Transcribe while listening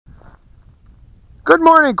Good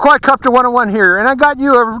morning, Quadcopter 101 here, and I got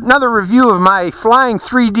you another review of my flying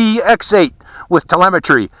 3D X8 with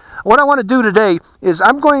telemetry. What I want to do today is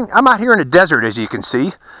I'm out here in the desert, as you can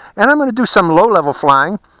see, and I'm going to do some low-level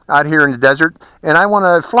flying out here in the desert, and I want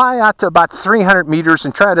to fly out to about 300 meters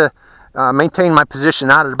and try to maintain my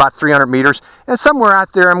position out at about 300 meters, and somewhere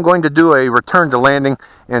out there I'm going to do a return to landing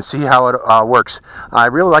and see how it works. I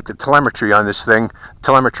really like the telemetry on this thing,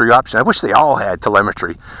 telemetry option. I wish they all had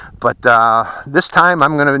telemetry, but this time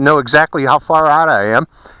I'm going to know exactly how far out I am,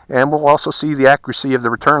 and we'll also see the accuracy of the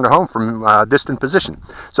return to home from distant position.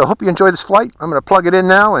 So I hope you enjoy this flight. I'm going to plug it in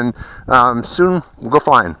now, and soon we'll go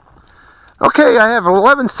flying. Okay, I have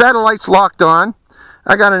 11 satellites locked on.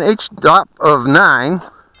 I got an H-dot of 9.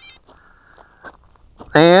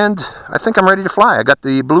 And I think I'm ready to fly. I got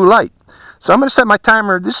the blue light. So I'm going to set my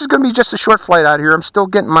timer. This is going to be just a short flight out here. I'm still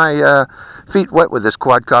getting my feet wet with this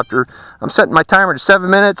quadcopter. I'm setting my timer to 7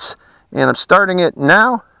 minutes, and I'm starting it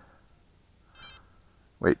now.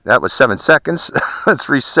 Wait, that was 7 seconds. Let's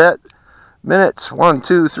reset. Minutes. 1,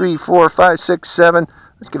 2, 3, 4, 5, 6, 7.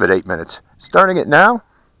 Let's give it 8 minutes. Starting it now.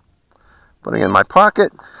 Putting it in my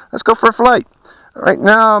pocket. Let's go for a flight. Right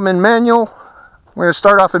now I'm in manual. We're going to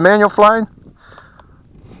start off in manual flying.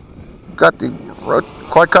 Got the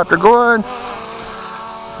quadcopter going,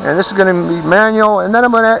 and this is going to be manual, and then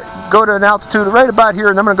I'm going to go to an altitude right about here,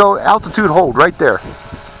 and I'm going to go altitude hold right there.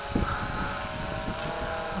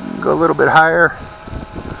 Go a little bit higher.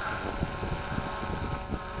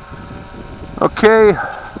 Okay,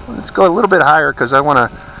 let's go a little bit higher because I'm going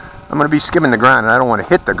to be skimming the ground, and I don't want to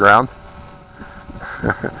hit the ground.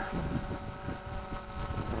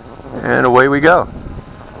 And away we go.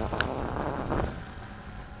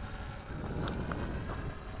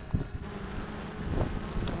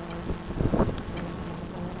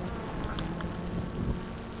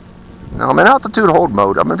 Now I'm in altitude hold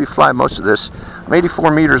mode. I'm going to be flying most of this. I'm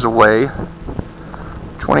 84 meters away,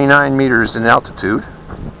 29 meters in altitude,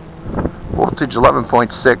 voltage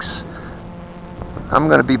 11.6. I'm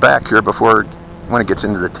going to be back here before when it gets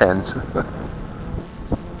into the 10s.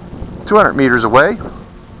 200 meters away,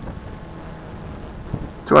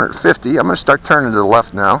 250. I'm going to start turning to the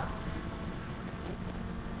left now.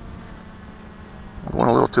 Going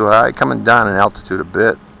a little too high, coming down in altitude a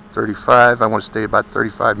bit. 35. I want to stay about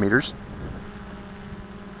 35 meters.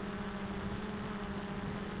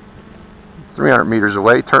 300 meters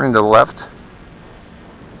away, turning to the left.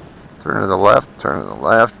 Turn to the left, turn to the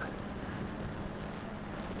left.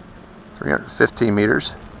 315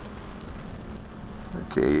 meters.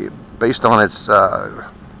 Okay, based on its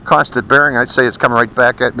constant bearing, I'd say it's coming right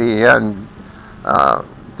back at me, and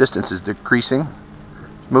distance is decreasing.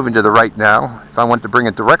 Moving to the right now. If I want to bring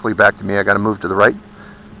it directly back to me, I got to move to the right.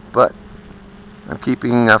 But I'm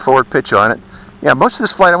keeping forward pitch on it. Yeah, most of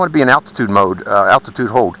this flight I want to be in altitude mode, altitude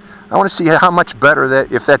hold. I want to see how much better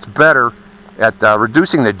if that's better at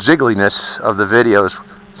reducing the jiggliness of the videos,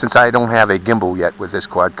 since I don't have a gimbal yet with this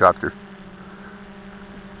quadcopter.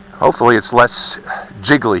 Hopefully it's less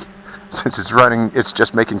jiggly, since it's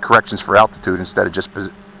just making corrections for altitude instead of just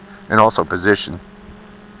and also position.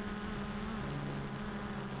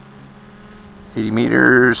 80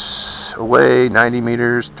 meters away, 90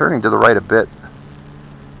 meters, turning to the right a bit.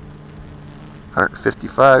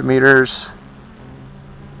 155 meters.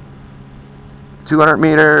 200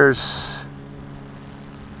 meters.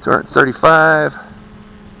 235.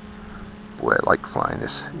 Boy, I like flying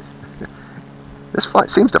this. This flight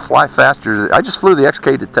seems to fly faster. I just flew the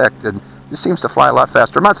XK Detect, and this seems to fly a lot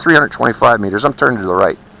faster. I'm at 325 meters. I'm turning to the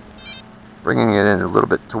right. Bringing it in a little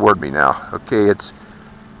bit toward me now. Okay, its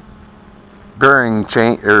bearing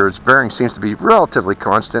seems to be relatively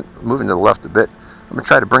constant. Moving to the left a bit. I'm going to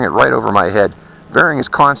try to bring it right over my head. Bearing is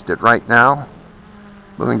constant right now.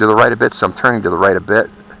 Moving to the right a bit, so I'm turning to the right a bit.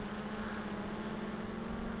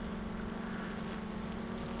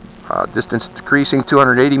 Distance decreasing,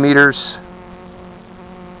 280 meters.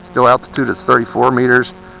 Still altitude is 34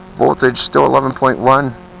 meters. Voltage still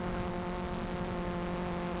 11.1.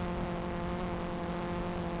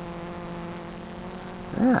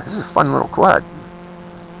 Yeah, this is a fun little quad.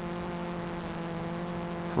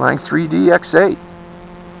 Flying 3D X8.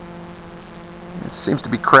 It seems to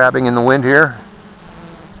be crabbing in the wind here.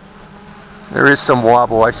 There is some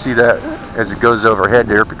wobble. I see that as it goes overhead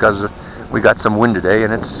here because we got some wind today,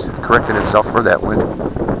 and it's correcting itself for that wind.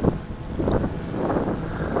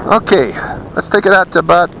 Okay, let's take it out to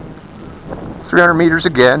about 300 meters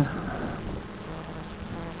again.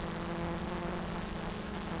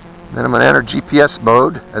 Then I'm going to enter GPS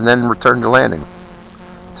mode and then return to landing.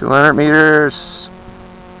 200 meters,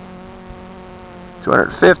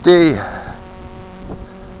 250,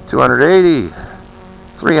 280,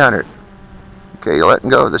 300. Okay,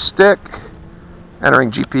 letting go of the stick,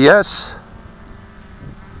 entering GPS.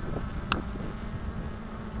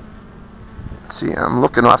 Let's see, I'm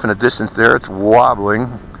looking off in the distance there. It's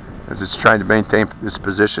wobbling as it's trying to maintain this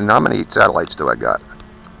position. How many satellites do I got?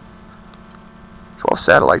 12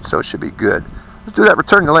 satellites, so it should be good. Let's do that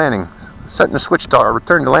return to landing. Setting the switch to our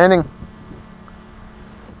return to landing.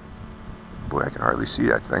 Boy, I can hardly see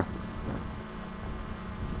that thing.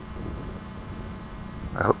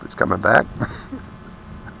 I hope it's coming back.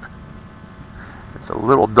 It's a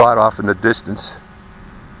little dot off in the distance.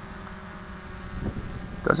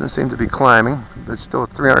 Doesn't seem to be climbing, but it's still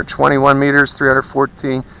 321 meters,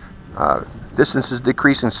 314. Distance is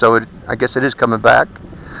decreasing, so I guess it is coming back.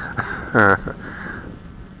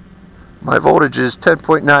 My voltage is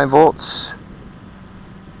 10.9 volts.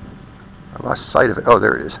 I lost sight of it. Oh,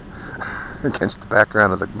 there it is. Against the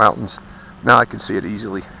background of the mountains. Now I can see it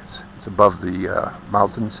easily. It's above the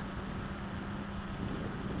mountains.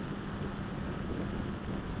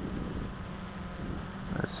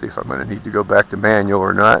 Let's see if I'm going to need to go back to manual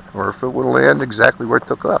or not, or if it will land exactly where it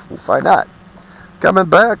took off. We'll find out. Coming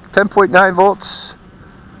back, 10.9 volts.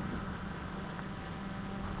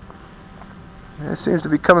 It seems to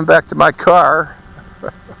be coming back to my car.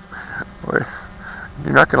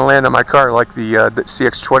 You're not going to land on my car like the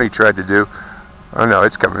CX-20 tried to do. Oh no,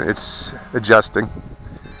 it's coming. It's adjusting.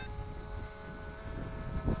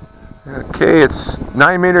 Okay, it's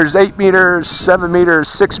 9 meters, 8 meters, 7 meters,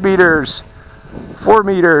 6 meters, 4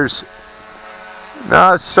 meters.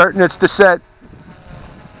 Now it's starting its descent.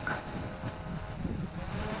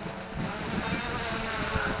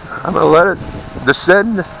 I'm going to let it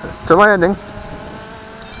descend to landing.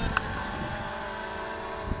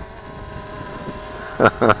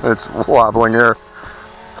 It's wobbling here.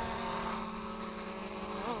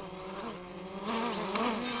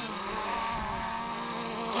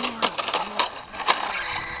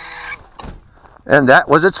 And that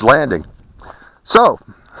was its landing. So,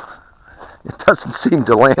 it doesn't seem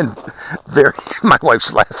to land very... My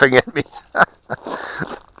wife's laughing at me.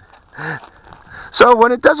 So,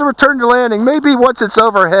 when it does a return to landing, maybe once it's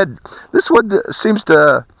overhead, this one seems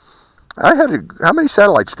to... How many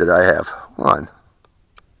satellites did I have?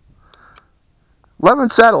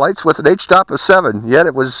 11 satellites with an H-stop of 7, yet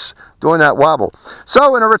it was doing that wobble.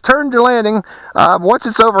 So in a return to landing, once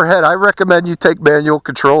it's overhead, I recommend you take manual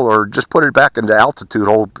control or just put it back into altitude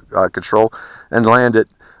hold control and land it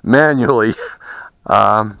manually.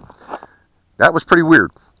 That was pretty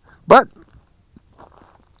weird, but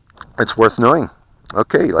it's worth knowing.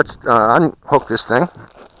 Okay, let's unhook this thing.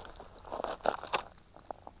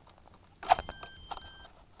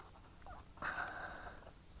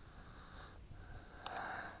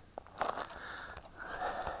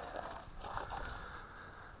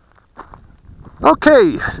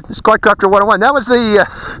 Okay, this is Quadcopter 101. That was the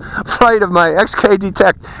flight of my XK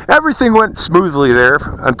Detect. Everything went smoothly there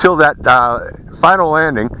until that final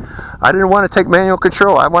landing. I didn't want to take manual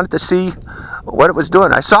control. I wanted to see what it was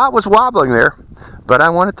doing. I saw it was wobbling there, but I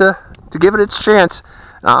wanted to give it its chance.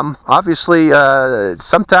 Obviously,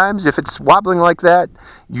 sometimes if it's wobbling like that,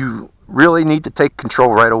 you really need to take control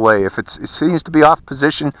right away. If it seems to be off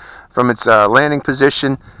position from its landing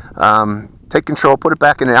position, take control, put it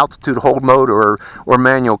back in altitude hold mode or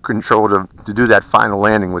manual control to do that final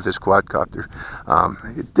landing with this quadcopter.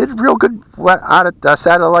 It did real good out at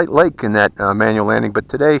Satellite Lake in that manual landing, but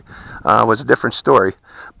today was a different story.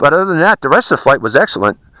 But other than that, the rest of the flight was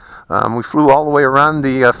excellent. We flew all the way around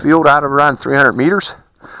the field out of around 300 meters,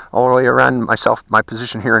 all the way around my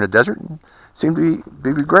position here in the desert. And seemed to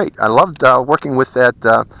be great. I loved working with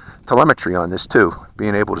that telemetry on this too,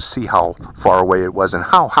 being able to see how far away it was and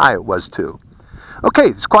how high it was too.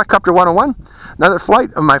 Okay, this is Quadcopter 101, another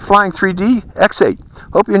flight of my flying 3D X8.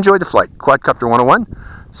 Hope you enjoyed the flight. Quadcopter 101,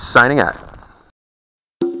 signing out.